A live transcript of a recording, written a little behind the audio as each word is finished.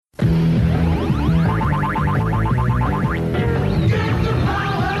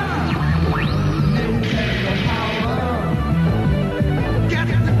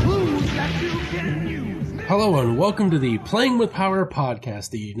welcome to the Playing with Power podcast,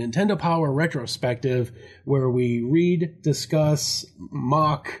 the Nintendo Power retrospective, where we read, discuss,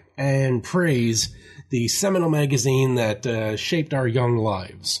 mock, and praise the seminal magazine that shaped our young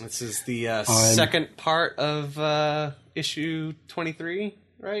lives. This is the second part of issue 23,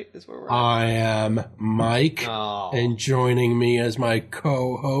 right? Is where we're at. I am Mike, and joining me as my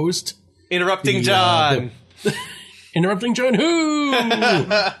co-host... Interrupting John! Interrupting John who?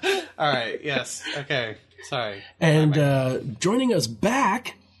 All right, yes, okay. Sorry. And joining us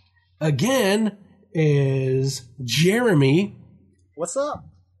back again is Jeremy. What's up?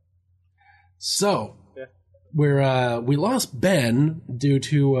 So, we lost Ben due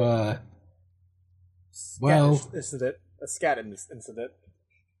to, a scat incident.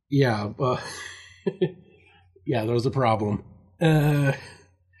 Yeah, yeah, there was a problem. And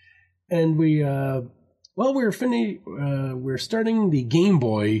we're starting the Game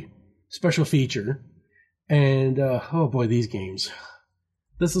Boy special feature. And, oh boy, these games.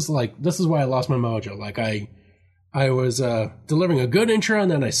 This is why I lost my mojo. Like, I was, delivering a good intro,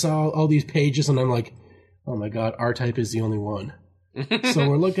 and then I saw all these pages, and I'm like, oh my god, R-Type is the only one. So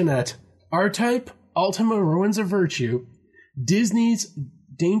we're looking at R-Type, Ultima Ruins of Virtue, Disney's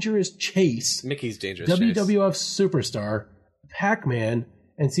Dangerous Chase, Mickey's Dangerous WWF Chase, Superstar, Pac-Man,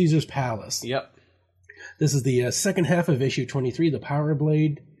 and Caesar's Palace. Yep. This is the second half of issue 23, the Power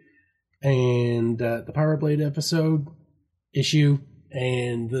Blade, and the Power Blade episode issue,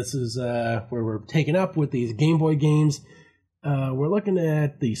 and this is where we're taking up with these Game Boy games. We're looking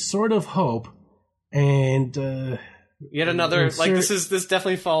at the Sword of Hope, and yet another this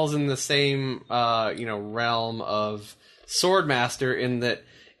definitely falls in the same realm of Swordmaster in that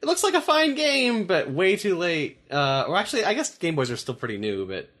it looks like a fine game, but way too late. Or actually, I guess Game Boys are still pretty new,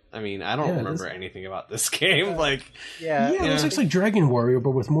 but I mean, I don't remember anything about this game. It looks like Dragon Warrior,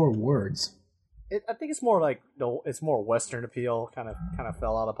 but with more words. I think it's more like it's more Western appeal. Kind of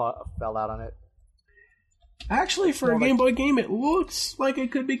fell out on it. Actually, for a Game Boy game, it looks like it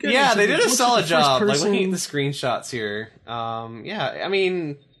could be good. Yeah, they did a solid job. Like looking at the screenshots here. I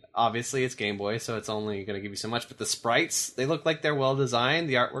mean, obviously it's Game Boy, so it's only going to give you so much. But the sprites, they look like they're well designed.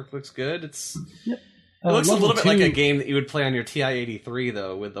 The artwork looks good. It looks a little bit like a game that you would play on your TI-83,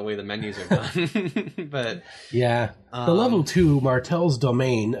 though, with the way the menus are done. But yeah, the level 2 Martel's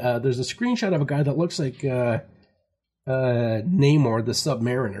Domain. There's a screenshot of a guy that looks like Namor, the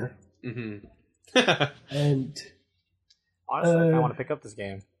Submariner. Mm-hmm. And honestly, I want to pick up this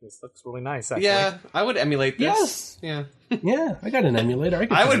game. This looks really nice. Actually. Yeah, I would emulate this. Yes. Yeah, I got an emulator.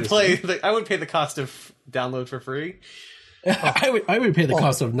 I would pay the cost of download for free. I would pay the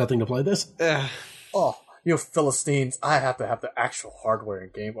cost of nothing to play this. Oh, you Philistines! I have to have the actual hardware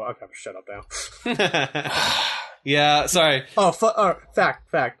and game. Well, okay, shut up now. Yeah, sorry. Oh,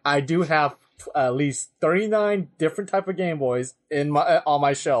 fact! I do have at least 39 different type of Game Boys on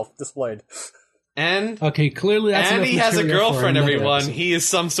my shelf displayed. And okay, clearly that's and he has a girlfriend. Everyone, he is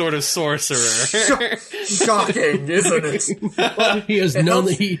some sort of sorcerer. Shocking, isn't it? He has known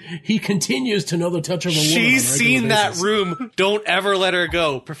that he continues to know the touch of a woman. She's seen that room. Don't ever let her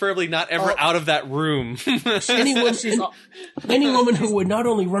go. Preferably not ever out of that room. Any woman who would not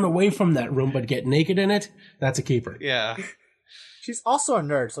only run away from that room but get naked in it, that's a keeper. Yeah. She's also a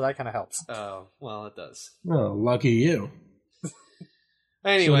nerd, so that kind of helps. Oh, well, it does. Oh, lucky you.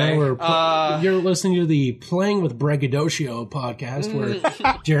 Anyway, so you're listening to the Playing with Braggadocio podcast, where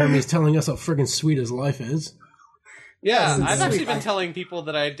Jeremy's telling us how friggin' sweet his life is. Yeah, I've actually been telling people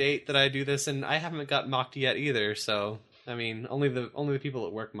that I date that I do this, and I haven't got mocked yet either. So, I mean, only the people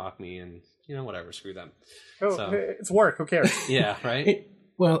at work mock me, and whatever, screw them. Oh, so, it's work. Who cares? Yeah, right.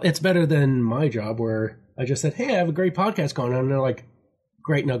 It's better than my job, where I just said, "Hey, I have a great podcast going on," and they're like,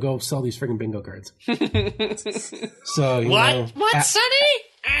 "Great, now go sell these friggin' bingo cards." So what, Sonny?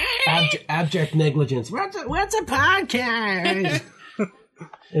 Abject negligence. What's a podcast?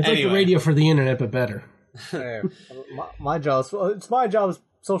 It's like the radio for the internet, but better. Hey, my job is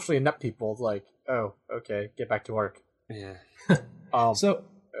socially inept people. It's like, oh, okay, get back to work. Yeah.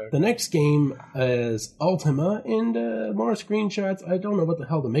 The next game is Ultima, and more screenshots. I don't know what the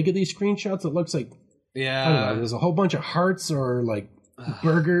hell to make of these screenshots. It looks like I don't know. There's a whole bunch of hearts or like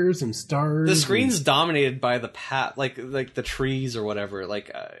burgers and stars. The screen's dominated by the like the trees or whatever.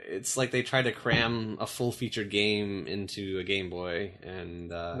 Like it's like they tried to cram a full featured game into a Game Boy,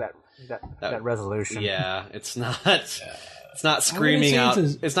 and that resolution. Yeah, it's not. It's not screaming out.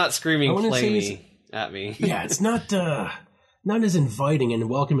 It's not screaming "play me" at me. Yeah, it's not as inviting and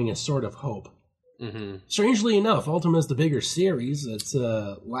welcoming as Sword of Hope. Mm-hmm. Strangely enough, Ultima is the bigger series. It's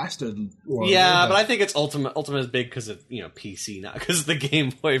lasted longer. Yeah, but I think it's Ultima. Ultima is big because of PC, not because of the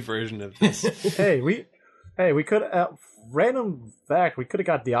Game Boy version of this. hey, Hey, we could random fact, we could have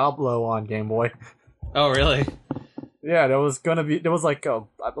got Diablo on Game Boy. Oh, really? Yeah, there was like I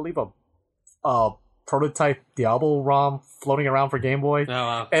believe a prototype Diablo ROM floating around for Game Boy. Oh,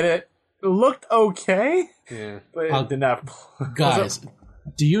 wow. And it looked okay. Yeah. But it did not. Guys,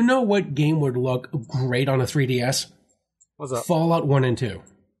 do you know what game would look great on a 3DS? What's up? Fallout 1 and 2.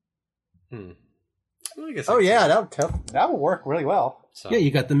 Well, I guess that would work really well. So. Yeah,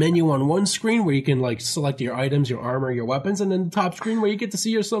 you got the menu on one screen where you can like select your items, your armor, your weapons, and then the top screen where you get to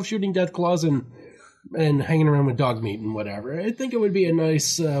see yourself shooting Deathclaws and hanging around with dog meat and whatever. I think it would be a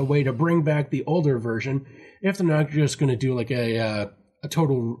nice way to bring back the older version if they're not just going to do like a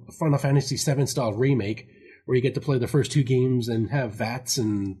total Final Fantasy VII style remake where you get to play the first two games and have VATs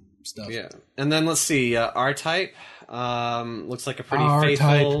and stuff. Yeah, and then let's see, R-Type looks like a pretty R-Type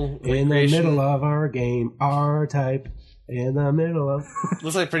faithful in the middle of our game. R-Type in the middle of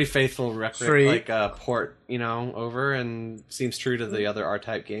looks like a pretty faithful port, over, and seems true to the other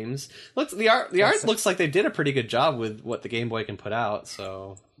R-Type games. Looks the art looks like they did a pretty good job with what the Game Boy can put out.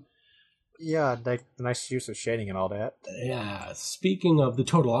 So yeah, like the nice use of shading and all that. Yeah. Speaking of the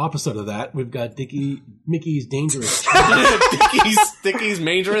total opposite of that, we've got Mickey's Dangerous. Dickie's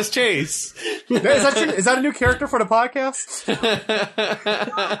Dangerous Chase. Is that a new character for the podcast?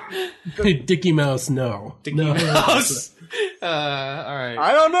 Dickie Mouse, no. Dickie Mouse. All right.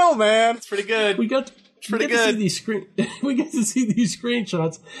 I don't know, man. It's pretty good. We get to see these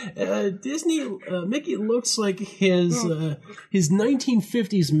screenshots. Mickey looks like his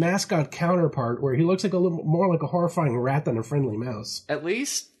 1950s mascot counterpart, where he looks like a little more like a horrifying rat than a friendly mouse. At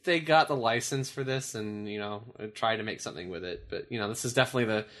least they got the license for this, and tried to make something with it. But this is definitely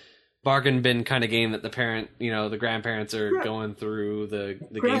the bargain bin kind of game that the grandparents are going through the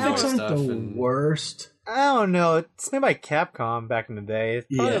Game Boy stuff. The worst. I don't know. It's made by Capcom back in the day.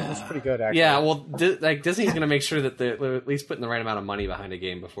 It was pretty good, actually. Yeah, well, Disney's going to make sure that they're at least putting the right amount of money behind a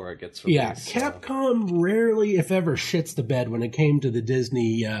game before it gets released. Yeah, Capcom rarely, if ever, shits the bed when it came to the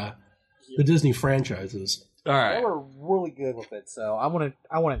Disney franchises. All right, they were really good with it, so I want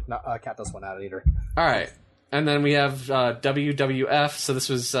to cat this one out either. All right, and then we have WWF. So this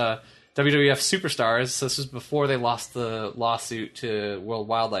was WWF Superstars. So this was before they lost the lawsuit to World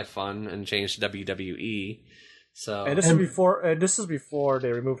Wildlife Fund and changed to WWE. So and this is before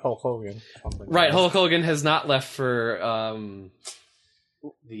they removed Hulk Hogan. Right, Hulk Hogan has not left for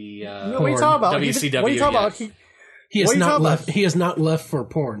what are you talking about? WCW. What are you talking about? He has not left for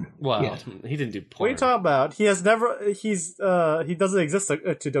porn. Well, yet. He didn't do porn. What are you talking about? He has never. He doesn't exist to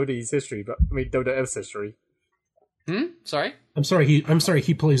WWE's history, but WWF's history. Sorry. I'm sorry.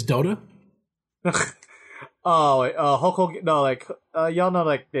 He plays Dota. Oh, wait, Hulk Hogan. No, y'all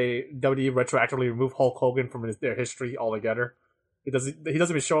know, they WWE retroactively removed Hulk Hogan from their history altogether. He doesn't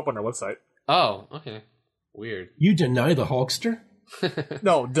even show up on their website. Oh, okay. Weird. You deny the Hulkster?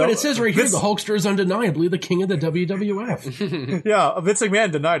 No, but it says right here the Hulkster is undeniably the king of the WWF. Yeah, Vince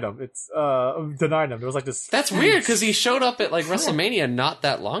McMahon denied him. Denied him. There was this. That's weird because he showed up at WrestleMania not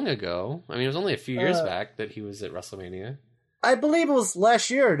that long ago. I mean, it was only a few years back that he was at WrestleMania. I believe it was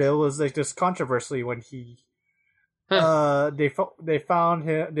last year. There was this controversy when he. They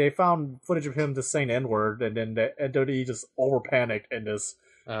found footage of him just saying the N-word, and then WWE just over panicked and just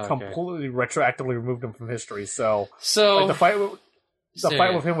completely retroactively removed him from history. So the fight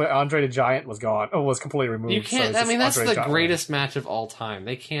with him with Andre the Giant was gone. Oh, was completely removed. You can't. So that's the greatest match of all time.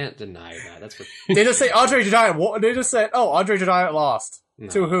 They can't deny that. That's what they just say. Andre the Giant. They just said, "Oh, Andre the Giant lost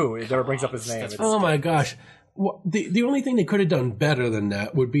to who?" It never brings up his name. Oh my gosh. Well, the only thing they could have done better than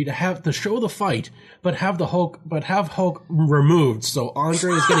that would be to show the fight, but have Hulk removed, so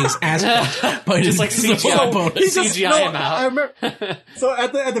Andre is getting his ass kicked by his CGI him out. I remember, so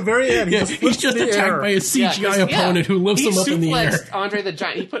at the very end, he's just attacked by a CGI opponent who lifts him up in the air. Andre the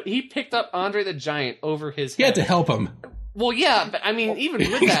Giant. He picked up Andre the Giant over his head. He had to help him. Well, yeah, but I mean, even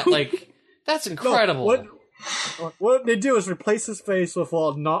with that, that's incredible. No, what they do is replace his face with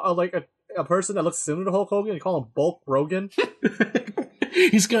a person that looks similar to Hulk Hogan and call him Bulk Rogan.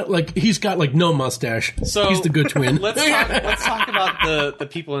 He's got no mustache. So he's the good twin. Let's talk about the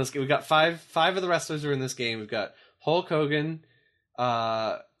people in this game. We've got five of the wrestlers are in this game. We've got Hulk Hogan,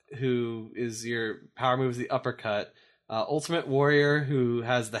 who is your power move is the uppercut. Ultimate Warrior, who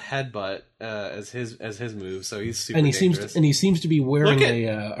has the headbutt as his move, so he's super dangerous. He seems to be wearing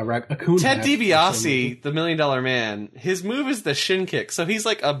a raccoon. Ted DiBiase, the $1 Million Man, his move is the shin kick, so he's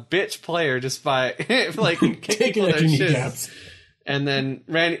like a bitch player just by taking at your kneecaps. And then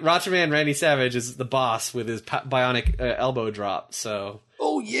Macho Man Randy Savage is the boss with his bionic elbow drop. So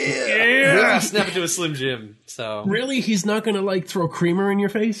yeah, snap into a Slim Jim. So really, he's not going to throw creamer in your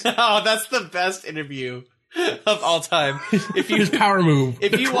face. Oh, that's the best interview. of all time. If you his power move,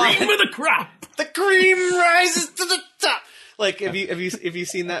 if you want cream of the crop, the cream rises to the top. Like, have you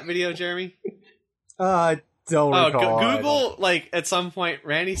seen that video, Jeremy? Don't recall. Google, like, at some point,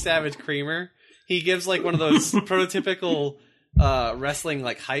 Randy Savage Creamer. He gives, like, one of those prototypical wrestling,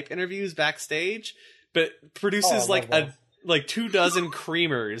 like, hype interviews backstage, but produces, like, 24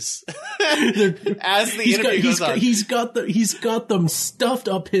 creamers as the interview goes on. He's got them stuffed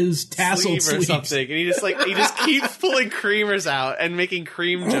up his tassel sleeve or something, and he just keeps pulling creamers out and making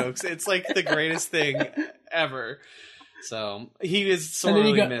cream jokes. It's, like, the greatest thing ever. So he is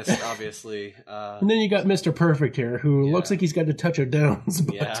sorely missed, obviously. And then you got Mr. Perfect here, who looks like he's got a touch of Downs.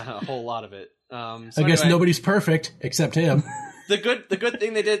 But yeah, a whole lot of it. I guess nobody's perfect except him. The good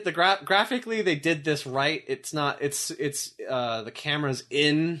thing they did, graphically they did this right. It's not. It's the camera's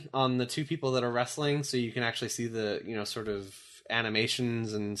in on the two people that are wrestling, so you can actually see the sort of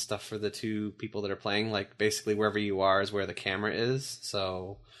animations and stuff for the two people that are playing. Like basically wherever you are is where the camera is.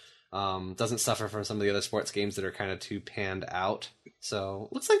 So. Doesn't suffer from some of the other sports games that are kind of too panned out. So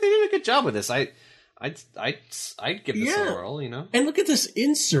looks like they did a good job with this. I'd give this a whirl, And look at this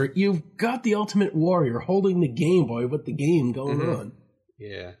insert. You've got the Ultimate Warrior holding the Game Boy with the game going on.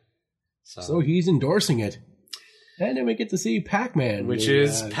 Yeah. So he's endorsing it. And then we get to see Pac-Man, which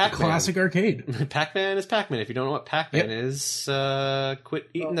is Pac-Man. Classic arcade. Pac-Man is Pac-Man. If you don't know what Pac-Man is, quit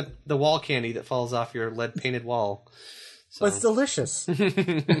eating the wall candy that falls off your lead-painted wall. So. But it's delicious. All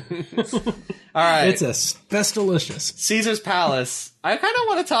right. It's best delicious. Caesar's Palace. I kind of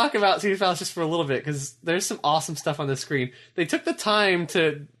want to talk about Caesar's Palace just for a little bit because there's some awesome stuff on the screen. They took the time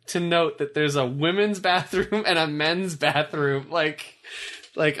to note that there's a women's bathroom and a men's bathroom, like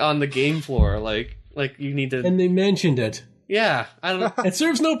on the game floor. Like you need to. And they mentioned it. Yeah, I don't know. It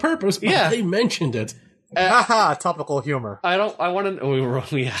serves no purpose, but they mentioned it. Topical humor. I want to. Oh,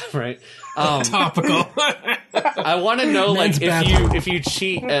 yeah, right. Topical. I want to know, like, if you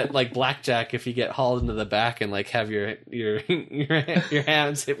cheat at like blackjack, if you get hauled into the back and like have your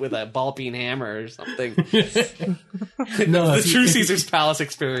hands hit with a ball peen hammer or something. No, the true Caesar's Palace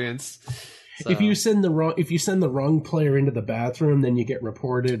experience. So. If you send the wrong player into the bathroom, then you get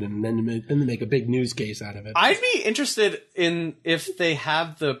reported, and then they make a big news case out of it. I'd be interested in if they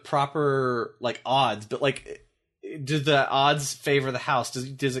have the proper like odds, but like, do the odds favor the house?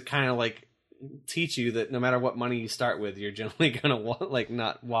 Does it kind of like teach you that no matter what money you start with, you're generally gonna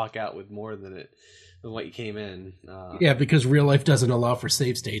not walk out with more than what you came in? Yeah, because real life doesn't allow for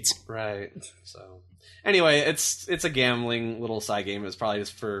save states. Right. So anyway, it's a gambling little side game. It's probably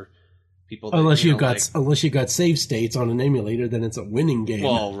just for people that, unless you got save states on an emulator, then it's a winning game.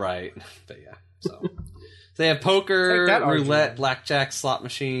 Well, right, but yeah. So they have poker, roulette, blackjack, slot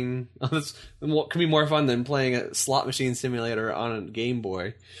machine. This can be more fun than playing a slot machine simulator on a Game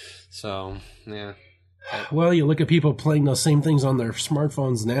Boy. So yeah. Well, you look at people playing those same things on their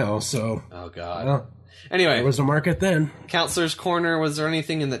smartphones now. So oh god. Anyway, there was a market then. Counselor's Corner. Was there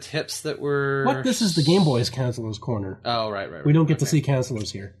anything in the tips that were? What? This is the Game Boy's Counselor's Corner. Oh right. We don't get to see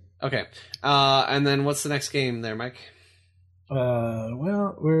counselors here. Okay. And then what's the next game there, Mike?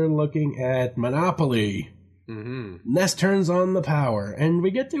 Well, we're looking at Monopoly. Mm-hmm. Ness turns on the power, and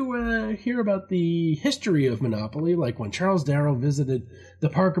we get to hear about the history of Monopoly, like when Charles Darrow visited the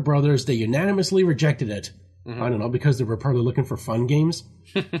Parker Brothers, they unanimously rejected it. Mm-hmm. I don't know, because they were probably looking for fun games.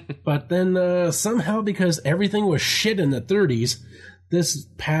 But then somehow, because everything was shit in the 30s, this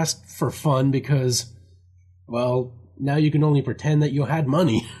passed for fun because, well, now you can only pretend that you had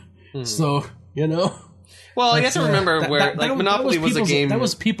money. So, Well, you have to remember Monopoly was a game. That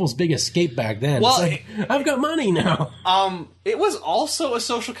was people's big escape back then. Well, I've got money now. It was also a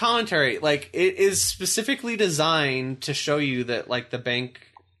social commentary. Like, it is specifically designed to show you that, like, the bank,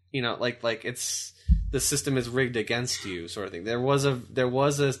 like it's the system is rigged against you, sort of thing. There was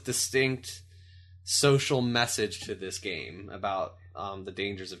a distinct social message to this game about the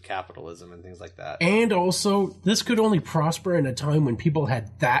dangers of capitalism and things like that. And also, this could only prosper in a time when people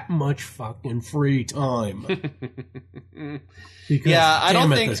had that much fucking free time. Yeah, I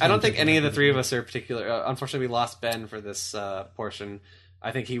don't think any of the three of us are particular. Unfortunately, we lost Ben for this portion.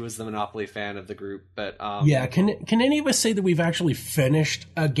 I think he was the Monopoly fan of the group, but yeah. Can any of us say that we've actually finished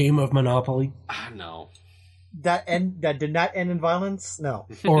a game of Monopoly? No. That did not end in violence? No.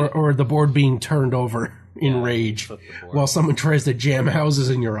 or the board being turned over in rage while someone tries to jam houses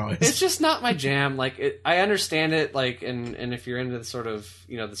in your eyes. It's just not my jam. Like, I understand it, like, and if you're into the sort of,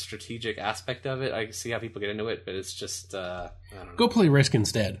 the strategic aspect of it, I can see how people get into it, but it's just, I don't know. Go play Risk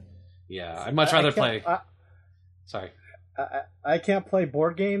instead. Yeah, I'd much rather play... Sorry. I can't play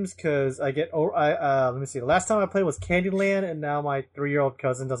board games because I get. Let me see. The last time I played was Candyland, and now my 3-year-old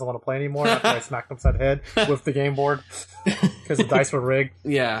cousin doesn't want to play anymore after I smacked him upside the head with the game board because the dice were rigged.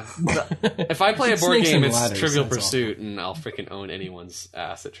 Yeah. If I play a board game, it's Trivial Pursuit, and I'll freaking own anyone's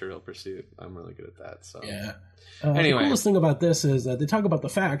ass at Trivial Pursuit. I'm really good at that. So yeah. Anyway. The coolest thing about this is they talk about the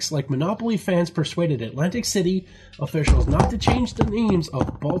facts, like Monopoly fans persuaded Atlantic City officials not to change the names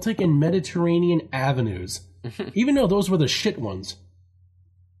of Baltic and Mediterranean avenues, even though those were the shit ones.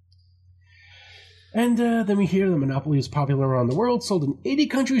 And then we hear that Monopoly is popular around the world, sold in 80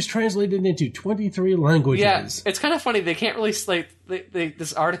 countries, translated into 23 languages. Yeah, it's kind of funny. They can't really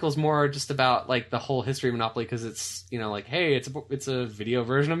this article is more just about like the whole history of Monopoly because it's like, hey, it's a video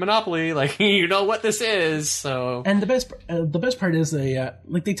version of Monopoly, like you know what this is. So and the best part is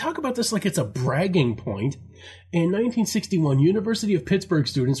they talk about this like it's a bragging point. In 1961, University of Pittsburgh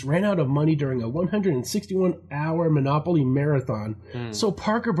students ran out of money during a 161-hour Monopoly marathon, so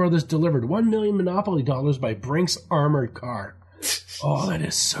Parker Brothers delivered $1 million Monopoly dollars by Brinks armored car. Oh, that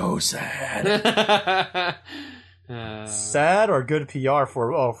is so sad. Sad or good PR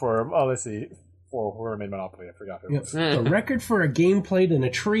for let's see, for whoever made Monopoly. I forgot who it was. The record for a game played in a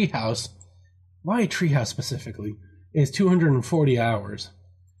treehouse, why a treehouse specifically, is 240 hours.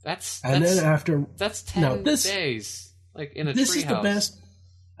 That's 10 days, like in a treehouse. This is the best.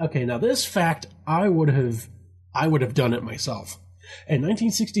 Okay, now this fact, I would have done it myself. In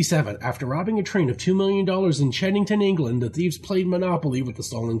 1967, after robbing a train of $2 million in Cheddington, England, the thieves played Monopoly with the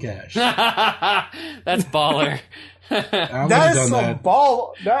stolen cash. That's baller. That is some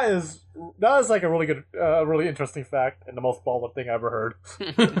ball. That is like a really good, really interesting fact, and the most baller thing I ever heard.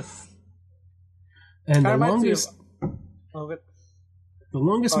 And the longest. The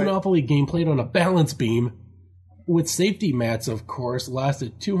longest Monopoly game played on a balance beam, with safety mats, of course,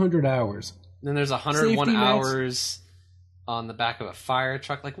 lasted 200 hours. Then there's 101 hours on the back of a fire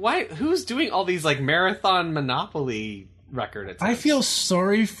truck. Like, why? Who's doing all these like marathon Monopoly record attempts? I feel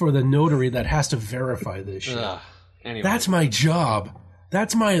sorry for the notary that has to verify this shit. Anyway. That's my job.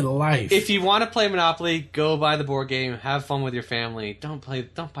 That's my life. If you want to play Monopoly, go buy the board game. Have fun with your family. Don't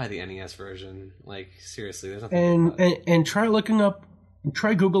buy the NES version. Like, seriously, there's nothing. And try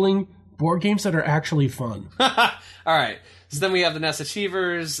Googling board games that are actually fun. All right. So then we have the NES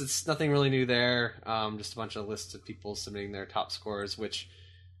Achievers. It's nothing really new there. Just a bunch of lists of people submitting their top scores, which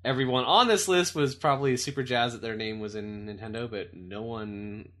everyone on this list was probably super jazzed that their name was in Nintendo, but no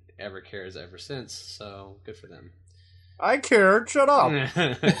one ever cares ever since. So good for them. I cared. Shut up.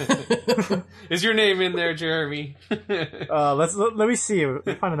 Is your name in there, Jeremy? Let me see. Let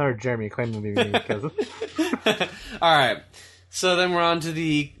me find another Jeremy claiming to be me. All right. So then we're on to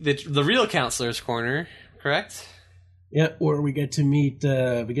the real counselor's corner, correct? Yeah, where we get to meet,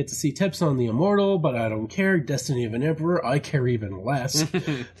 we get to see tips on the Immortal, but I don't care. Destiny of an Emperor, I care even less.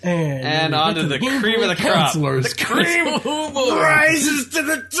 And on to the cream of the crop. The cream rises to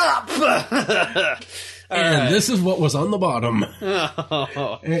the top. And this is what was on the bottom.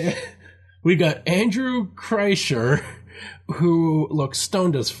 We got Andrew Kreischer, who looks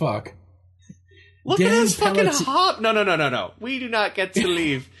stoned as fuck. Look at his fucking hop. No. We do not get to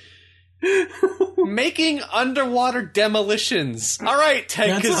leave. Making underwater demolitions. All right,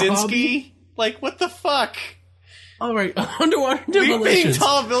 Ted Kaczynski. Like, what the fuck? All right, underwater demolitions. Leaping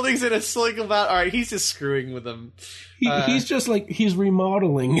tall buildings in a single bout. All right, he's just screwing with them. He's just like, he's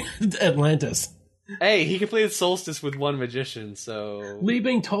remodeling Atlantis. Hey, he completed Solstice with one magician, so...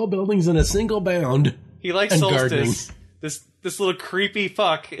 Leaping tall buildings in a single bound. He likes Solstice. Gardening. This little creepy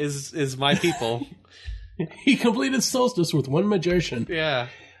fuck is my people. He completed Solstice with one magician. Yeah.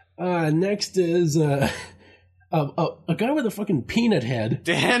 Next is a guy with a fucking peanut head.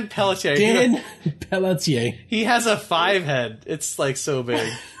 Dan Pelletier. Dan Pelletier. He has a 5 head. It's like so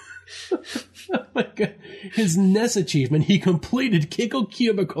big. Oh my god. His NES achievement, he completed Kickle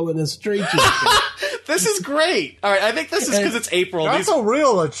Cubicle in a straight jacket. This is great. All right, I think this is because it's April. That's a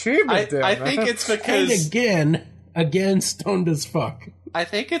real achievement, I think it's because... And again, stoned as fuck. I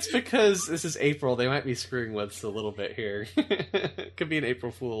think it's because this is April. They might be screwing with us a little bit here. Could be an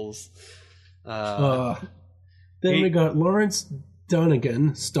April Fool's. Then we got Lawrence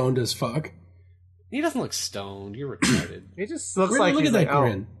Donegan, stoned as fuck. He doesn't look stoned. You're retarded. He just looks like look he's at that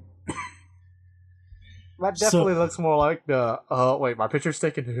grin. That definitely looks more like the. Wait, my picture's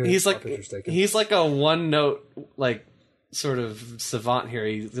taken. He's like a one note like sort of savant here.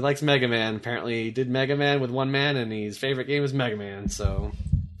 He likes Mega Man. Apparently, he did Mega Man with one man, and his favorite game is Mega Man. So,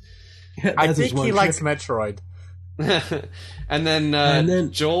 yeah, I think he likes Metroid. and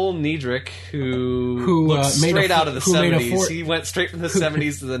then Joel Niedrick, who looks straight out of the 70s. He went straight from the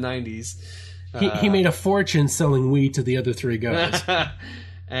 70s to the 90s. He made a fortune selling weed to the other three guys.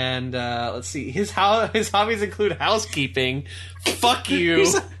 And let's see, his hobbies include housekeeping. Fuck you.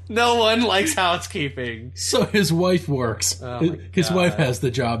 No one likes housekeeping. So his wife works. His wife has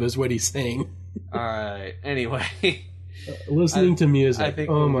the job, is what he's saying. All right. Anyway. Listening to music. I think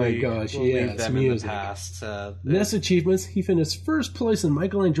gosh, yes, music. In the past. NES achievements, he finished first place in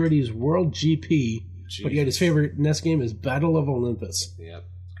Michael Andretti's World GP, but yet his favorite NES game is Battle of Olympus. Yep,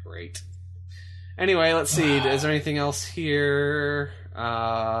 great. Anyway, let's see. Is there anything else here?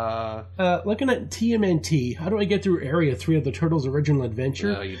 Looking at TMNT, how do I get through Area 3 of the Turtles' Original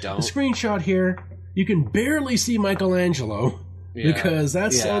Adventure? No, you don't. The screenshot here, you can barely see Michelangelo, because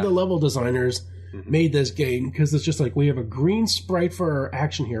that's how the level designers made this game, because it's just like, we have a green sprite for our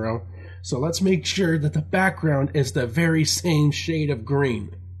action hero, so let's make sure that the background is the very same shade of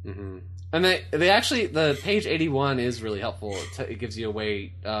green. Mm-hmm. And they actually, the page 81 is really helpful. It gives you a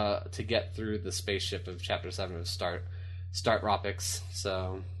way to get through the spaceship of Chapter 7 of Start Tropics.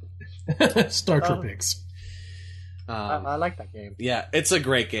 So Star Tropics. I like that game. Yeah, it's a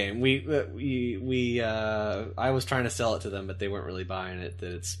great game. We I was trying to sell it to them, but they weren't really buying it.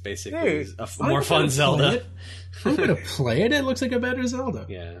 That it's basically a more fun Zelda. I'm gonna play it. It looks like a better Zelda.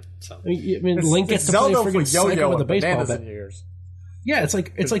 Yeah. So I mean Link gets to play friggin' Psycho with a baseball bat. Years. Yeah, it's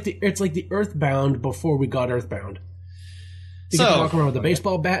like the Earthbound before we got Earthbound. You can walk around with a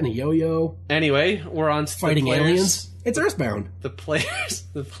baseball bat and a yo-yo. Anyway, we're on to fighting aliens. It's Earthbound. The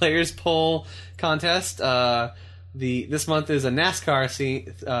players poll contest. This month is a NASCAR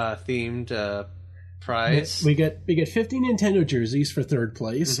themed prize. We get 50 Nintendo jerseys for third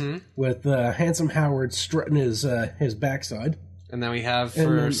place, with Handsome Howard strutting his backside. And then we have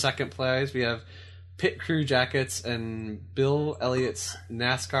second place, we have Pit Crew jackets and Bill Elliott's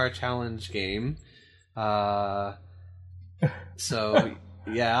NASCAR Challenge game. So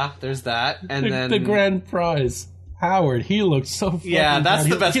yeah, there's that, and then the grand prize. Howard, he looks so funny. Yeah, that's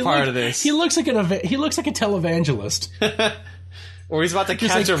the best part of this. He looks like a televangelist. Or he's about to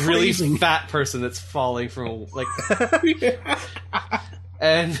catch a really fat person that's falling from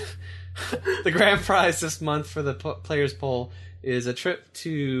And the grand prize this month for the players poll is a trip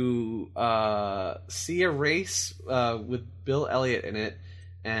to see a race with Bill Elliott in it,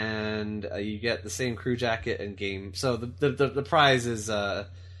 and you get the same crew jacket and game. So the prize is that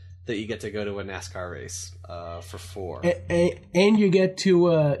you get to go to a NASCAR race for 4. And you get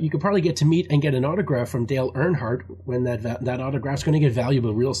to you could probably get to meet and get an autograph from Dale Earnhardt when that autograph's going to get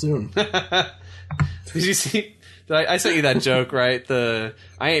valuable real soon. Did you see? I sent you that joke, right? I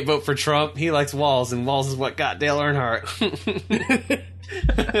ain't vote for Trump. He likes Walls, and Walls is what got Dale Earnhardt.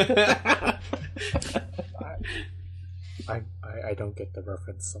 I don't get the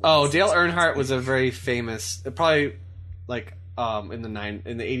reference. Oh, Dale Earnhardt was a very famous, probably like in the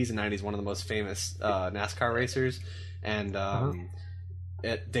 80s and 90s, one of the most famous NASCAR racers, and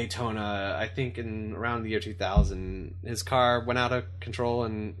at Daytona, I think in around the year 2000, his car went out of control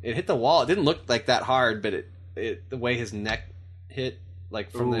and it hit the wall. It didn't look like that hard, but the way his neck hit,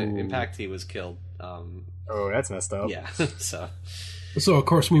 like from the impact, he was killed. Oh, that's messed up. Yeah. So of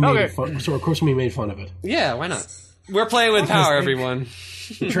course we made fun. So of course we made fun of it. Yeah, why not? We're playing with power, everyone.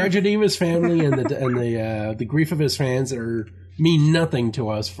 The tragedy of his family and the grief of his fans mean nothing to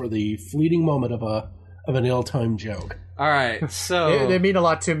us for the fleeting moment of an ill-timed joke. All right, so they mean a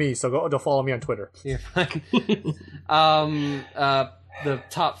lot to me. So go follow me on Twitter. Yeah, fine. The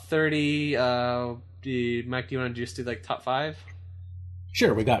top 30. Mike, do you want to just do like top 5?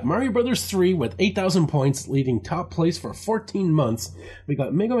 Sure. We got Mario Brothers 3 with 8,000 points, leading top place for 14 months. We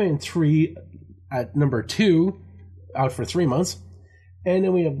got Mega Man 3 at number 2, out for 3 months, and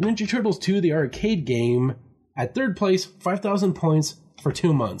then we have Ninja Turtles 2, the arcade game, at third place, 5,000 points for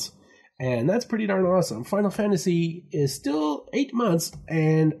 2 months. And that's pretty darn awesome. Final Fantasy is still 8 months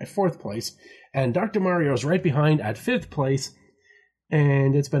and at 4th place. And Dr. Mario's right behind at 5th place.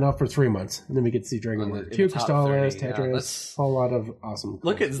 And it's been up for 3 months. And then we get to see Dragon Ball 2, Crystallis, Tetris, a whole lot of awesome.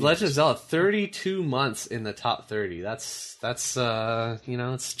 Look at Legend of Zelda, 32 months in the top 30. That's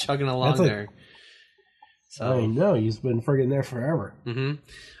it's chugging along there. So. I know, he's been friggin' there forever. Mm-hmm.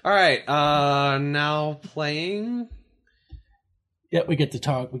 All right, now playing. Yeah, we get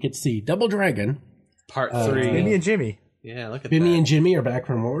to see Double Dragon. Part 3. Bimmy and Jimmy. Yeah, look at Bimmy and Jimmy are back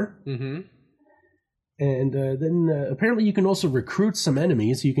for more. Mm-hmm. And then apparently you can also recruit some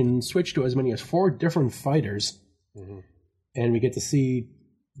enemies. You can switch to as many as 4 different fighters. Mm-hmm. And we get to see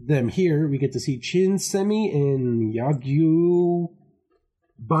them here. We get to see Chin Semi and Yagyu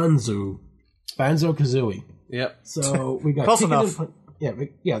Banjo-Kazooie. Yep. So we got close enough.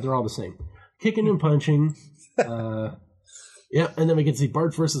 Yeah, they're all the same. Kicking and punching. Yeah, and then we get to see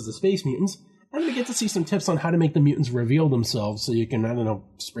Bart versus the Space Mutants. I'm gonna get to see some tips on how to make the mutants reveal themselves, so you can, I don't know,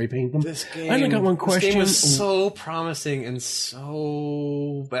 spray paint them. This game, I only got one question. This game was so promising and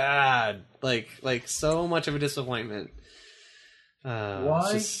so bad, like so much of a disappointment.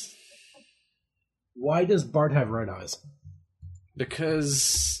 Why? Why does Bart have red eyes?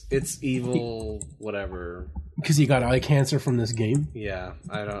 Because it's evil, whatever. Because he got eye cancer from this game? Yeah,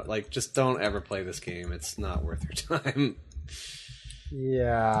 I don't just don't ever play this game. It's not worth your time.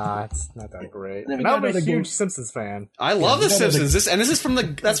 Yeah, it's not that great. And I'm a huge Simpsons fan. I love The Simpsons. This is from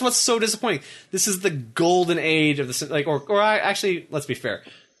that's what's so disappointing. This is the golden age of the Simpsons. Actually, let's be fair.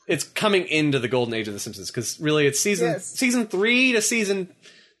 It's coming into the golden age of the Simpsons because really, it's season 3 to season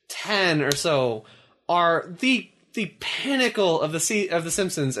 10 or so are the pinnacle of the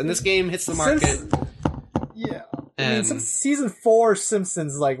Simpsons, and this game hits the market. I mean, season 4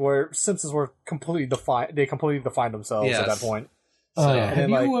 Simpsons, where Simpsons were completely defined. They completely defined themselves at that point.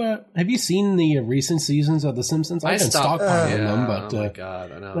 Have you seen the recent seasons of The Simpsons? I've been stockpiling them, but oh my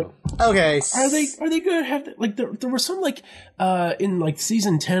god, I know. Okay, are they good? There were some in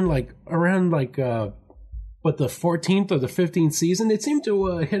season 10, around the 14th or the 15th season, it seemed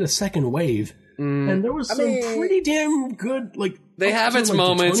to hit a second wave. And there was some pretty damn good, they have its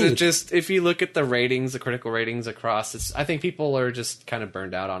moments. It just, if you look at the ratings, the critical ratings across, I think people are just kind of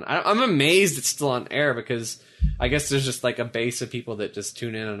burned out on it. I'm amazed it's still on air because I guess there's just a base of people that just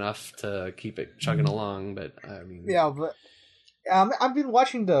tune in enough to keep it chugging along. But I mean, yeah, but I've been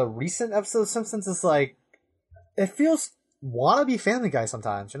watching the recent episodes of Simpsons. It's it feels wannabe Family Guy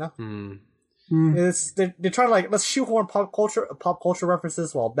sometimes, you know? They're trying to let's shoehorn pop culture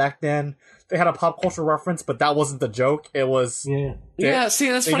references. Well, back then they had a pop culture reference, but that wasn't the joke. It was See, that's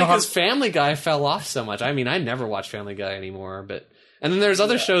funny because Family Guy fell off so much. I mean, I never watch Family Guy anymore, and then there's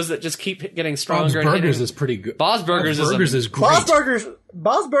other shows that just keep getting stronger. Bob's Burgers is pretty good. Bob's Burgers is great.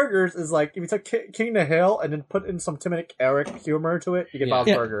 Bob's Burgers is if you took King of the Hill and then put in some Tim and Eric humor to it, you get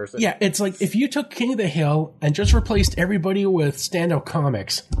Bob's Burgers. Yeah, it's if you took King of the Hill and just replaced everybody with stand-up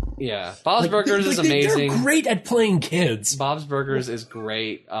comics. Yeah, Bob's Burgers is amazing. They're great at playing kids. Bob's Burgers is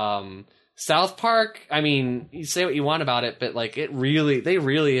great. South Park, I mean, you say what you want about it, but they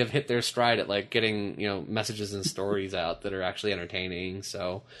really have hit their stride at getting messages and stories out that are actually entertaining.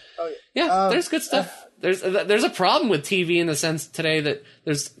 So, there's good stuff. There's a problem with TV in the sense today that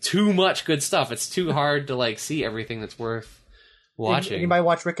there's too much good stuff. It's too hard to see everything that's worth watching. Anybody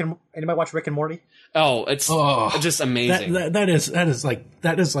watch Rick and Morty? Oh, it's just amazing. That is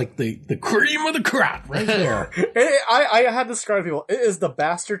the cream of the crop right there. I had to describe people. It is the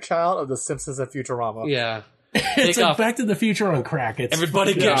bastard child of The Simpsons and Futurama. Yeah. It's Back to the Future on crack.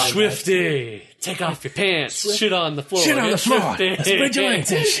 Everybody get swifty. Take off your pants. Shit on the floor. Shit on the floor. Split your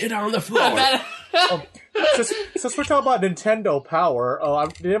legs and shit on the floor. Since we're talking about Nintendo Power,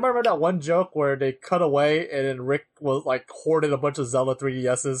 do you remember that one joke where they cut away and then Rick was hoarded a bunch of Zelda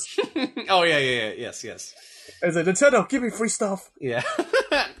 3DSs? Oh yeah, yes. It's Nintendo, give me free stuff. Yeah,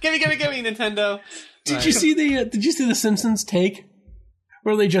 give me Nintendo. Did you see the Simpsons take?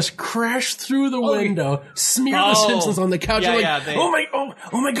 Where they just crash through the window, smear the Simpsons on the couch. Oh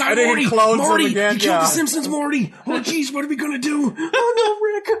my God, Morty, you killed the Simpsons, Morty. Oh jeez, what are we gonna do? Oh no,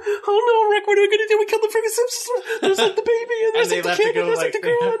 Rick, what are we gonna do? We killed the freaking Simpsons. There's the baby, and there's the kid, and there's the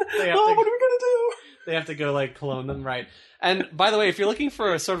grand. What are we gonna do? They have to go clone them, right? And by the way, if you're looking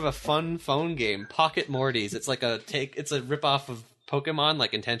for a sort of a fun phone game, Pocket Mortys, it's it's a ripoff of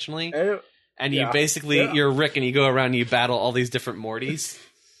Pokemon, intentionally. And you you're Rick and you go around and you battle all these different Mortys.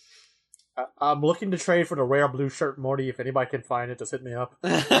 I'm looking to trade for the rare blue shirt Morty. If anybody can find it, just hit me up.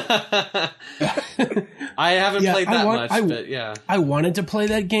 I haven't played that much, but yeah. I wanted to play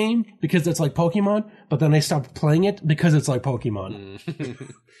that game because it's like Pokemon, but then I stopped playing it because it's like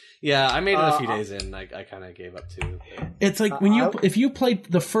Pokemon. Yeah, I made it a few days in. I kind of gave up too. It's like if you played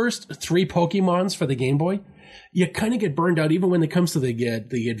the first 3 Pokemons for the Game Boy, you kind of get burned out even when it comes to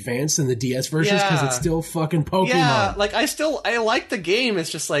the advanced and the DS versions because it's still fucking Pokemon. Yeah, I like the game. It's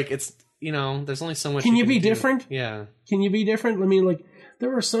just it's there's only so much. Can you be different? Yeah. Can you be different? I mean,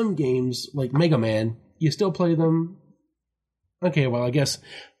 there are some games like Mega Man. You still play them. Okay, well, I guess.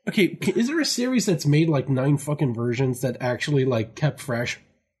 Okay, is there a series that's made 9 fucking versions that actually kept fresh?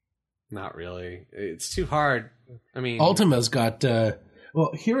 Not really. It's too hard. I mean, Ultima's got.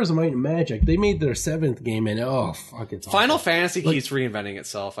 Heroes of Might and Magic, they made their 7th game, and it's Final Fantasy keeps reinventing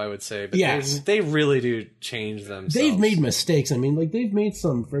itself, I would say. But they really do change themselves. They've made mistakes. I mean, they've made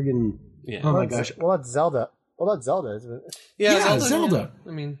some friggin'... Yeah. Oh my gosh. Well, that's Zelda. Isn't it? Yeah, Zelda.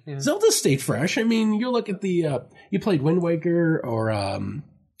 Yeah. I mean, Zelda stayed fresh. I mean, you look at you played Wind Waker or...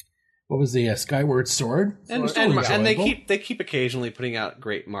 what was the Skyward Sword? And they keep occasionally putting out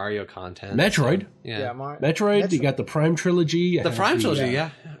great Mario content. Metroid. So, yeah. Metroid, you got the Prime Trilogy. The Prime Trilogy, yeah.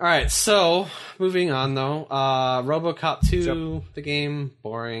 All right, so moving on though. RoboCop 2, the game,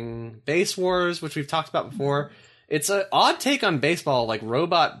 boring. Base Wars, which we've talked about before. It's an odd take on baseball, like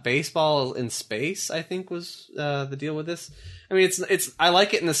robot baseball in space, I think was the deal with this. I mean, it's I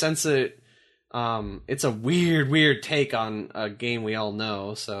like it in the sense that it's a weird take on a game we all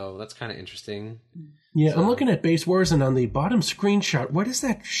know, so that's kind of interesting. Yeah, I'm looking at Base Wars, and on the bottom screenshot, what is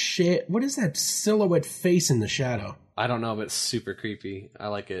that shit? What is that silhouette face in the shadow? I don't know, but it's super creepy. I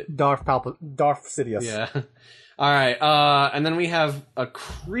like it. Darth Sidious. Yeah. All right, and then we have a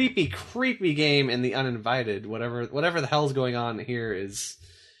creepy game in The Uninvited. Whatever the hell's going on here is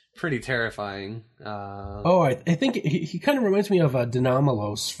pretty terrifying. I think he kind of reminds me of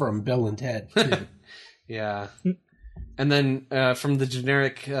Denomalos from Bill and Ted, too. Yeah. And then from the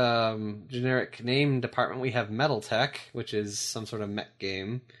generic name department, we have Metal Tech, which is some sort of mech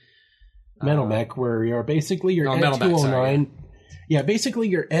game. Metal Mech, where you're basically Ed 209. Yeah, basically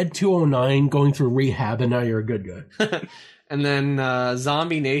you're Ed 209 going through rehab, and now you're a good guy. And then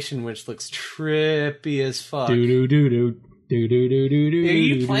Zombie Nation, which looks trippy as fuck. Are you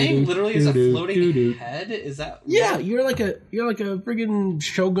playing literally as a floating head? Is that? Yeah, you're like a friggin'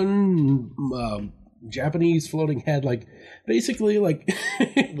 shogun Japanese floating head, like basically like.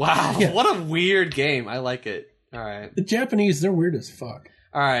 Wow, yeah. What a weird game! I like it. All right, the Japanese, they're weird as fuck.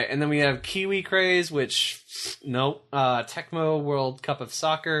 All right, and then we have Kiwi Craze, which Tecmo World Cup of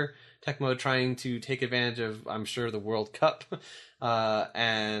Soccer. Tecmo trying to take advantage of, I'm sure, the World Cup.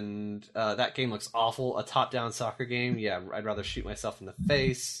 And that game looks awful. A top-down soccer game. Yeah, I'd rather shoot myself in the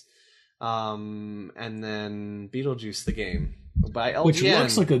face. And then Beetlejuice, the game by LJN. Which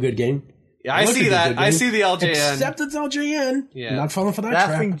looks like a good game. Yeah, I see that. I see the LJN. Except it's LJN. Yeah. Not falling for that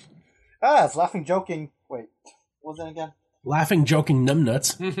trap. It's laughing, joking. Wait, what was it again? Laughing, joking,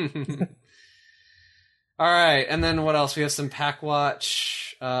 numbnuts. All right, and then what else? We have some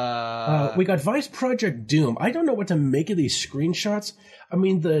Packwatch. We got Vice Project Doom. I don't know what to make of these screenshots. I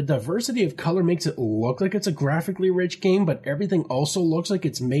mean, the diversity of color makes it look like it's a graphically rich game, but everything also looks like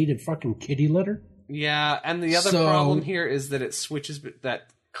it's made in fucking kitty litter. Yeah, and the other problem here is that it switches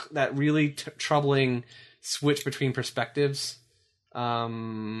that really troubling switch between perspectives.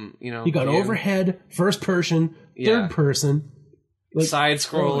 You got overhead, first person, third person, like, side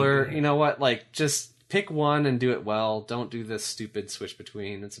scroller. You know what? Like, just pick one and do it well. Don't do this stupid switch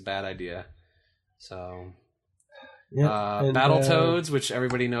between. It's a bad idea. So, Battletoads, which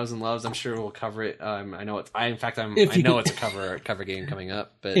everybody knows and loves. I'm sure we'll cover it. I know it's. I know it's a cover game coming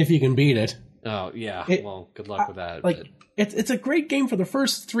up. But if you can beat it. Oh yeah. Well, good luck with that. It's a great game for the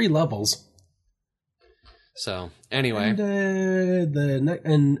first 3 levels. So anyway,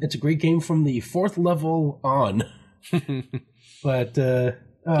 and it's a great game from the 4th level on. But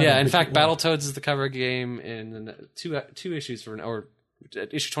in fact, Battletoads is the cover game in 2 issues or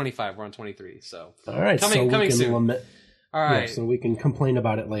issue 25. We're on 23. So all right, coming soon. All right, so we can complain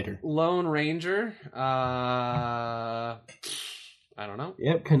about it later. Lone Ranger. I don't know.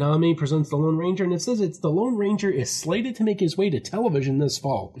 Yep, Konami presents the Lone Ranger, and it says the Lone Ranger is slated to make his way to television this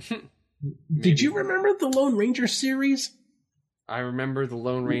fall. Did you remember the Lone Ranger series? I remember the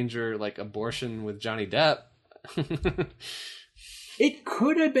Lone Ranger, like, abortion with Johnny Depp. It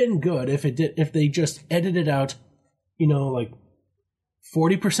could have been good if they just edited out, like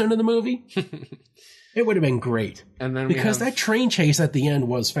 40% of the movie. It would have been great. And then because that train chase at the end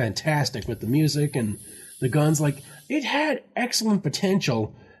was fantastic with the music and the guns. Like, it had excellent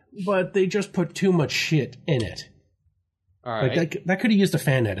potential, but they just put too much shit in it. All right. Like that could have used a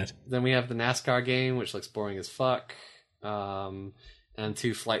fan edit. Then we have the NASCAR game, which looks boring as fuck. And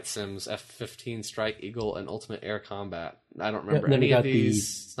 2 flight sims, F-15 Strike Eagle and Ultimate Air Combat. I don't remember any of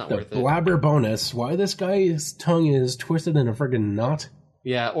these. It's not worth it. Blabber bonus. Why this guy's tongue is twisted in a friggin' knot?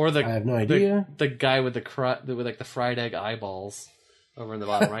 Yeah, or I have no idea. The guy with the fried egg eyeballs over in the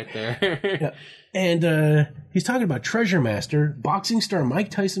bottom right there. Yeah. And he's talking about Treasure Master. Boxing star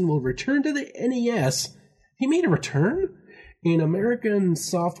Mike Tyson will return to the NES. He made a return? In American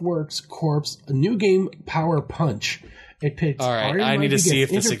Softworks Corp's a new game, Power Punch. It picks I need to see if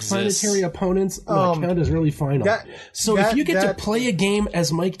this exists. Interplanetary opponents. The count is really final. If you get to play a game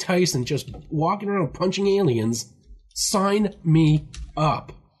as Mike Tyson, just walking around punching aliens, sign me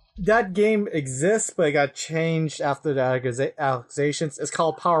up. That game exists, but it got changed after the accusations. It's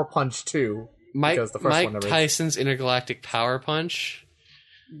called Power Punch 2. Mike Tyson's Intergalactic Power Punch?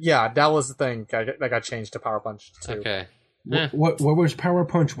 Yeah, that was the thing that got changed to Power Punch 2. Okay. What was Power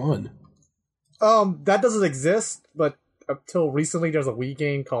Punch 1? That doesn't exist, but until recently, there's a Wii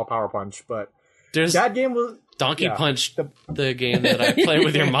game called Power Punch, but that game was Donkey Punch, the game that I play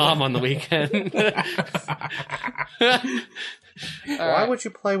with your mom on the weekend. Why would you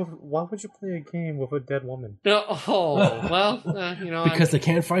play a game with a dead woman? Because they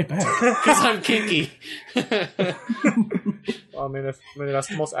can't fight back. Because I'm kinky. I mean, that's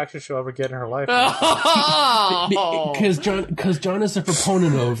the most action she'll ever get in her life. Because John is a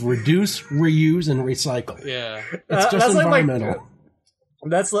proponent of reduce, reuse, and recycle. Yeah, it's just environmental.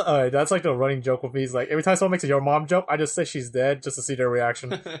 That's like the running joke with me. Is like every time someone makes a "your mom" joke, I just say she's dead just to see their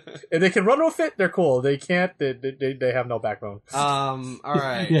reaction. If they can run with it, they're cool. They can't. They have no backbone. All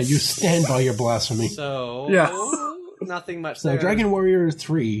right. Yeah, you stand by your blasphemy. So nothing much. So Dragon Warrior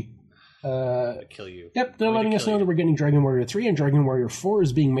 3. Kill you. Yep, they're letting us know that we're getting Dragon Warrior 3 and Dragon Warrior 4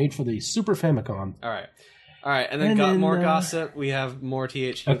 is being made for the Super Famicom. All right, and then more gossip. We have more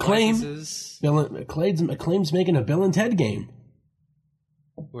THQ licenses. Acclaim's making a Bill and Ted game.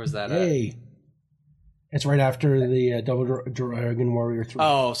 Where's that at? It's right after the Double Dragon Warrior 3.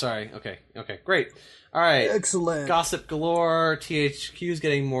 Oh, sorry. Okay, great. All right. Excellent. Gossip galore. THQ's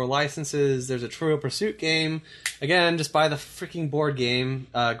getting more licenses. There's a Trivial Pursuit game. Again, just buy the freaking board game.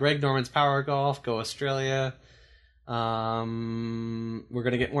 Greg Norman's Power Golf. Go Australia. We're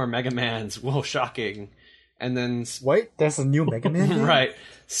going to get more Mega Mans. Whoa, shocking. And then... Wait, there's a new Mega Man game? Right.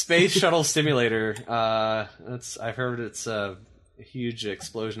 Space Shuttle Simulator. I've heard it's a huge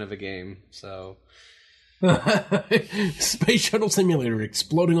explosion of a game, so... Space Shuttle Simulator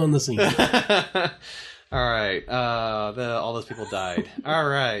exploding on the scene. All right. All those people died. All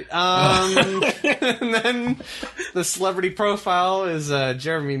right. And then the celebrity profile is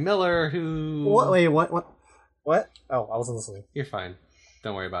Jeremy Miller, who... Wait, what? Oh, I wasn't listening. You're fine.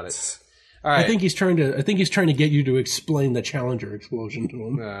 Don't worry about it. All right. I think he's trying to get you to explain the Challenger explosion to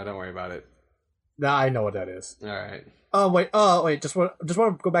him. No, don't worry about it. Nah, I know what that is. All right. Wait. Just want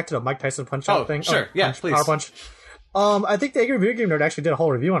to go back to the Mike Tyson Punch-Out thing. Sure. Yeah, please. Power Punch. I think the Angry Video Game Nerd actually did a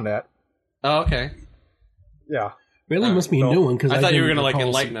whole review on that. Oh, okay. Yeah. Really must be a new one, because I thought you were going to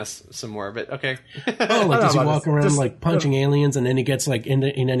enlighten us some more, but okay. Does he walk around punching aliens, and then he gets and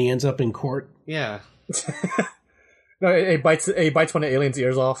then he ends up in court? Yeah. No, he bites one of the aliens'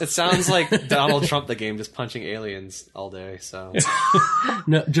 ears off. It sounds like Donald Trump, the game, just punching aliens all day. So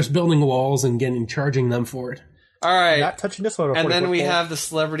no, just building walls and charging them for it. All right. Not touching this one. And then we have the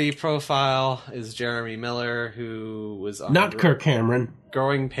celebrity profile is Jeremy Miller, who was on not Kirk Cameron.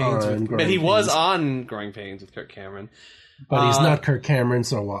 Growing Pains, but he was on Growing Pains with Kirk Cameron. But he's not Kirk Cameron,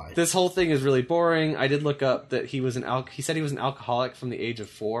 so why? This whole thing is really boring. I did look up that he said he was an alcoholic from the age of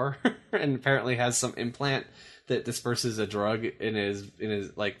 4, and apparently has some implant that disperses a drug in his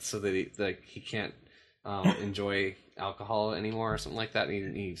so that he can't enjoy alcohol anymore or something like that.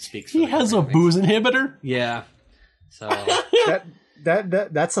 And he speaks. He has a booze inhibitor. Yeah. So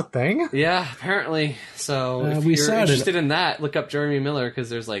that's a thing. Yeah, apparently. So if you're interested in that, look up Jeremy Miller, because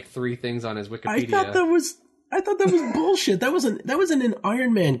there's 3 things on his Wikipedia. I thought that was bullshit. That was in an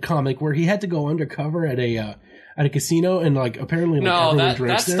Iron Man comic where he had to go undercover at a casino, and apparently everyone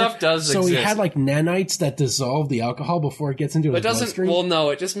drinks there. Stuff does so exist. He had nanites that dissolve the alcohol before it gets into his bloodstream. Well,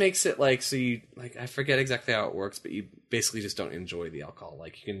 no, it just makes it so you I forget exactly how it works, but you basically just don't enjoy the alcohol.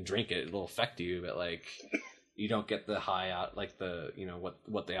 You can drink it; it'll affect you, but you don't get the high out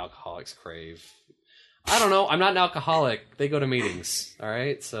what the alcoholics crave. I don't know. I'm not an alcoholic. They go to meetings. All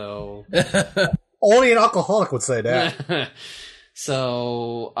right, so only an alcoholic would say that.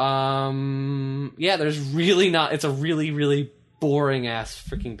 So, there's really not. It's a really, really boring ass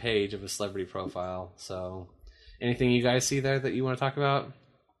freaking page of a celebrity profile. So, anything you guys see there that you want to talk about?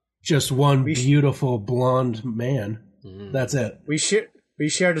 Just one beautiful blonde man. Mm-hmm. That's it. We share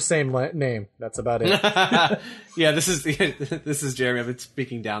the same name. That's about it. Yeah, this is Jeremy. I've been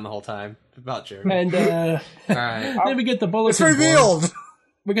speaking down the whole time about Jeremy. And all right, then we get the bulletin. It's revealed. Board.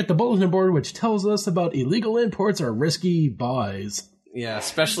 We get the bulletin board, which tells us about illegal imports or risky buys. Yeah,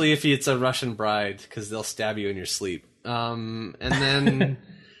 especially if it's a Russian bride, because they'll stab you in your sleep. And then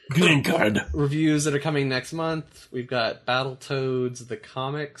green card reviews that are coming next month. We've got Battletoads, the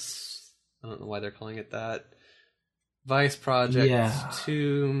comics. I don't know why they're calling it that. Vice Project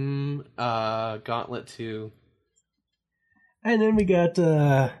 2, Gauntlet 2. And then we got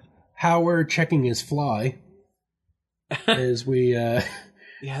Howard checking his fly. As we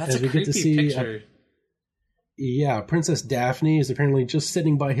that's a creepy picture. Princess Daphne is apparently just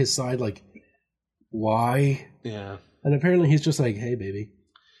sitting by his side why? Yeah. And apparently he's just hey baby,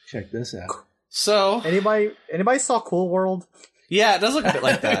 check this out. So anybody saw Cool World? Yeah, it does look a bit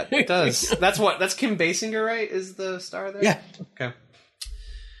like that. It does. That's Kim Basinger, right? Is the star there? Yeah. Okay.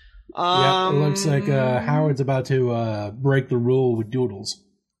 Yeah, it looks like Howard's about to break the rule with Doodles.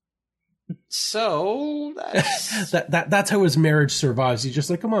 So that's how his marriage survives. He's just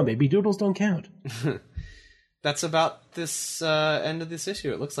like, come on, baby, Doodles don't count. That's about this end of this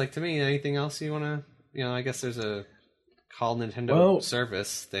issue. It looks like to me. Anything else you want to? I guess there's a Call Nintendo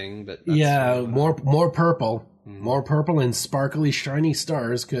service thing, but that's more purple, more purple and sparkly shiny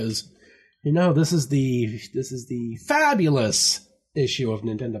stars because this is the fabulous issue of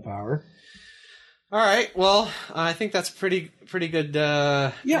Nintendo Power. All right, well, I think that's pretty good. Pretty good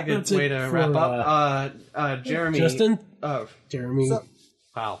way to wrap up. Jeremy, Justin, Jeremy.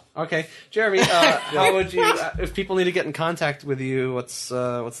 Wow. Okay, Jeremy. How would you? If people need to get in contact with you, what's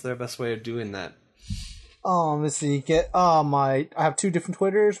their best way of doing that? Let's see. I have 2 different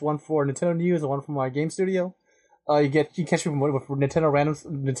Twitters, one for Nintendo News and one for my game studio. You catch me with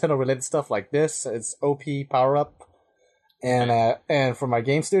Nintendo related stuff like this. It's OP Power Up, and for my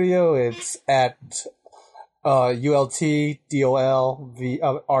game studio, it's at ULTDOLREV.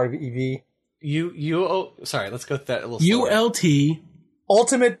 Sorry, let's go with that a little slower. ULT.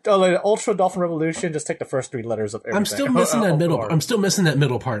 Ultimate Ultra Dolphin Revolution. Just take the first 3 letters of everything. I'm still missing that middle. I'm still missing that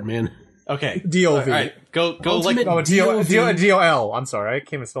middle part, man. Okay. DOV. All right. Go Ultimate like DOL. I'm sorry, I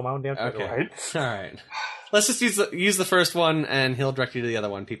can't even spell my own damn thing. Okay. Right. All right. Let's just use the first one, and he'll direct you to the other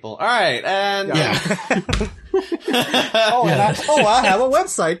one, people. All right, and yeah. I have a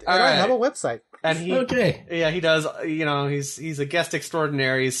website. I have a website. And he does. He's a guest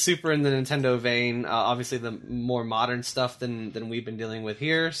extraordinary. He's super in the Nintendo vein. Obviously, the more modern stuff than we've been dealing with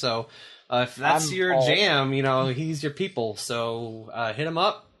here. So, if that's your jam, he's your people. So, hit him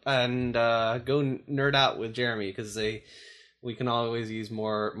up and go nerd out with Jeremy because we can always use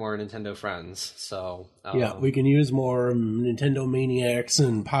more Nintendo friends. So we can use more Nintendo maniacs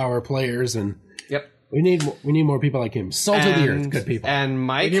and power players, and yep, we need more people like him. Salt of the earth, good people. And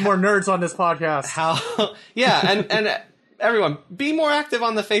Mike, we need more nerds on this podcast. and everyone, be more active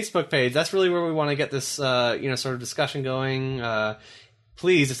on the Facebook page. That's really where we want to get this sort of discussion going.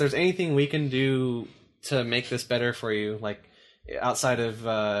 Please, if there's anything we can do to make this better for you, like outside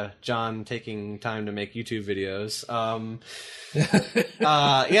of John taking time to make YouTube videos,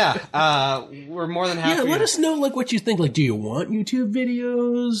 we're more than happy. Yeah, let us know what you think. Do you want YouTube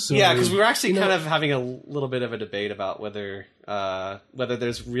videos? Yeah, because we were actually kind of having a little bit of a debate about whether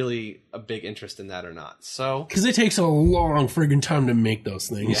there's really a big interest in that or not. So because it takes a long friggin' time to make those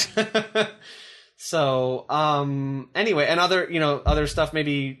things. Yeah. So, anyway, and other stuff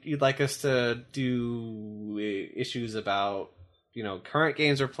maybe you'd like us to do issues about, current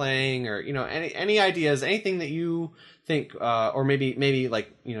games we're playing or, any ideas, anything that you think, or maybe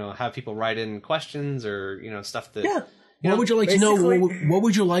have people write in questions or, stuff that... Yeah. What would you like to know? What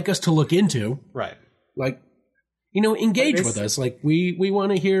would you like us to look into? Right. Engage with us. We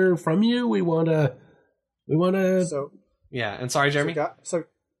want to hear from you. We want to... So... Yeah, and sorry, Jeremy?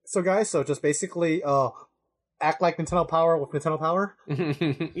 So guys, just basically act like Nintendo Power with Nintendo Power.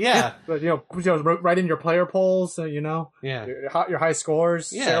 Yeah. But write in your player polls, yeah. Your high scores,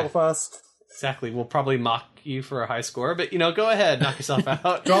 share with us. Exactly. We'll probably mock you for a high score, but go ahead, knock yourself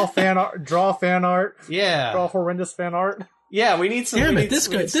out. Draw fan art. Yeah. Draw horrendous fan art. Yeah, we need some. Damn it! This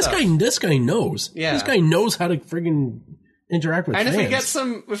guy knows. Yeah. This guy knows how to friggin' interact with fans. And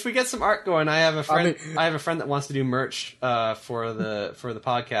if we get some art going, I have a friend that wants to do merch for the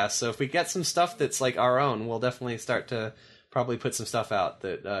podcast. So if we get some stuff that's like our own, we'll definitely start to probably put some stuff out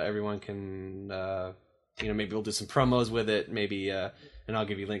that everyone can maybe we'll do some promos with it, maybe and I'll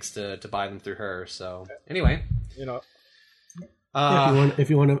give you links to buy them through her. So anyway, if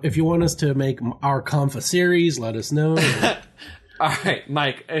you want us to make our Confa series, let us know. All right,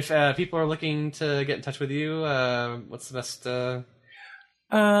 Mike, if people are looking to get in touch with you, what's the best...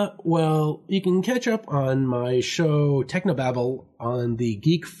 Well, you can catch up on my show Technobabble on the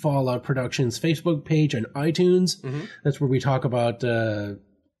Geek Fallout Productions Facebook page on iTunes. Mm-hmm. That's where we talk about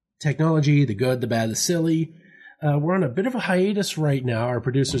technology, the good, the bad, the silly. We're on a bit of a hiatus right now. Our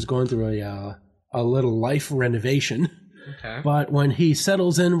producer's going through a little life renovation. Okay. But when he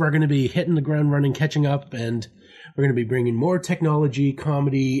settles in, we're going to be hitting the ground running, catching up, and... we're going to be bringing more technology,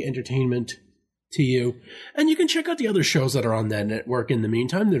 comedy, entertainment to you. And you can check out the other shows that are on that network in the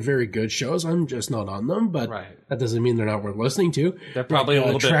meantime. They're very good shows. I'm just not on them, but that doesn't mean they're not worth listening to. They're probably a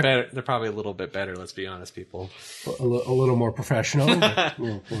little bit better. They're probably a little bit better, let's be honest, people. A little more professional,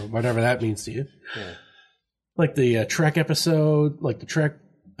 whatever that means to you. Yeah. Like the Trek episode, like the Trek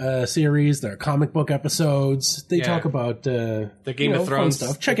series, their comic book episodes. They talk about the Game of Thrones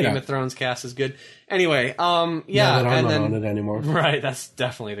stuff. Check it out. Game of Thrones cast is good. Anyway, I'm not on it anymore. Right, that's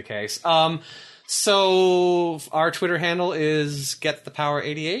definitely the case. So our Twitter handle is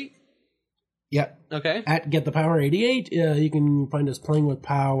GetThePower88. Yep. Okay. At Get the Power 88. You can find us Playing with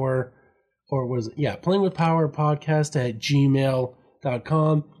Power, or was it? Yeah, Playing with Power podcast at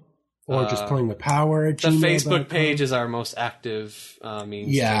gmail.com. Or just Playing with Power at gmail.com. The Facebook page is our most active means.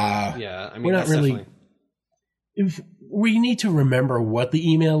 Yeah. Yeah. I mean, we're not really. We need to remember what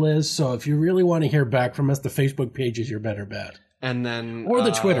the email is. So if you really want to hear back from us, the Facebook page is your better bet. And then. Or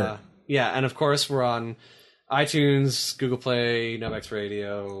the Twitter. Yeah. And of course, we're on iTunes, Google Play, Novex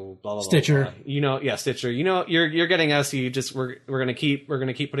Radio, blah blah Stitcher. Blah. You know, yeah, Stitcher. You know, you're getting us. You just we're gonna keep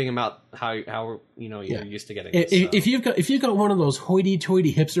putting them out how you're used to getting. If you've got one of those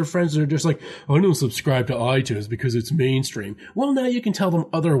hoity-toity hipster friends that are just like, I don't subscribe to iTunes because it's mainstream. Well, now you can tell them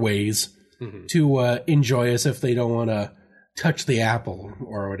other ways to enjoy us if they don't want to touch the apple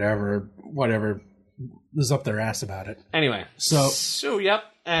or whatever is up their ass about it. Anyway, so yep.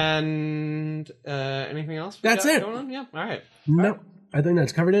 And anything else? That's it. Going on? Yeah. All right. Nope. I think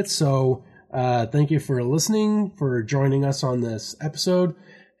that's covered it. So thank you for listening, for joining us on this episode.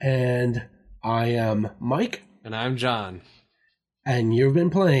 And I am Mike. And I'm John. And you've been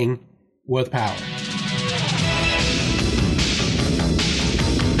playing with Power.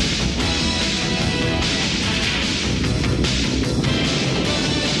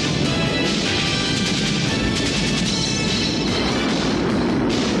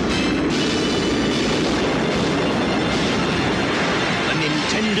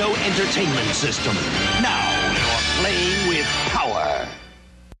 Entertainment System. Now you're playing with Power.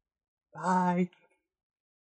 Bye.